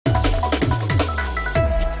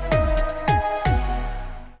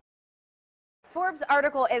Forbes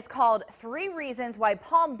article is called 3 Reasons Why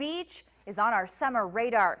Palm Beach is on Our Summer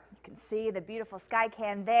Radar. You can see the beautiful sky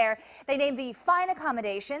cam there. They named the fine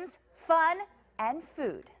accommodations, fun, and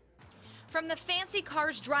food. From the fancy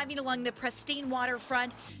cars driving along the pristine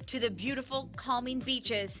waterfront to the beautiful, calming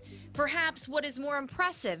beaches, perhaps what is more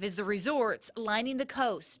impressive is the resorts lining the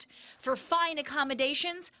coast. For fine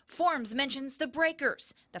accommodations, Forbes mentions the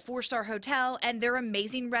Breakers, the 4-star hotel, and their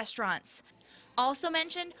amazing restaurants. Also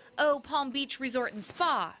mentioned, Palm Beach Resort and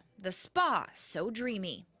Spa. The spa, so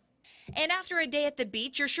dreamy. And after a day at the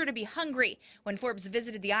beach, you're sure to be hungry. When Forbes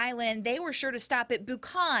visited the island, they were sure to stop at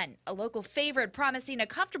Bucan, a local favorite promising a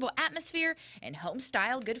comfortable atmosphere and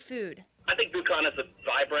home-style good food. I think Bucan is a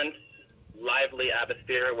vibrant, lively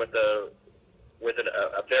atmosphere with a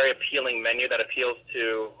very appealing menu that appeals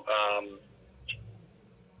to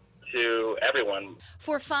everyone.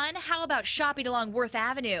 For fun, how about shopping along Worth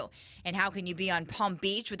Avenue? And how can you be on Palm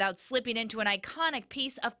Beach without slipping into an iconic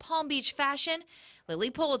piece of Palm Beach fashion? Lily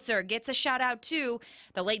Pulitzer gets a shout out too.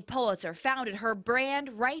 The late Pulitzer founded her brand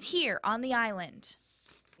right here on the island.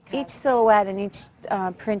 Each silhouette and each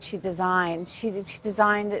print she designed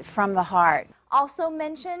it from the heart. Also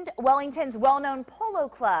mentioned, Wellington's well-known Polo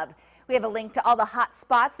Club. We have a link to all the hot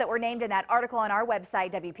spots that were named in that article on our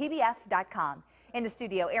website, WPBF.com. In the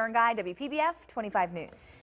studio, Aaron Guy, WPBF 25 News.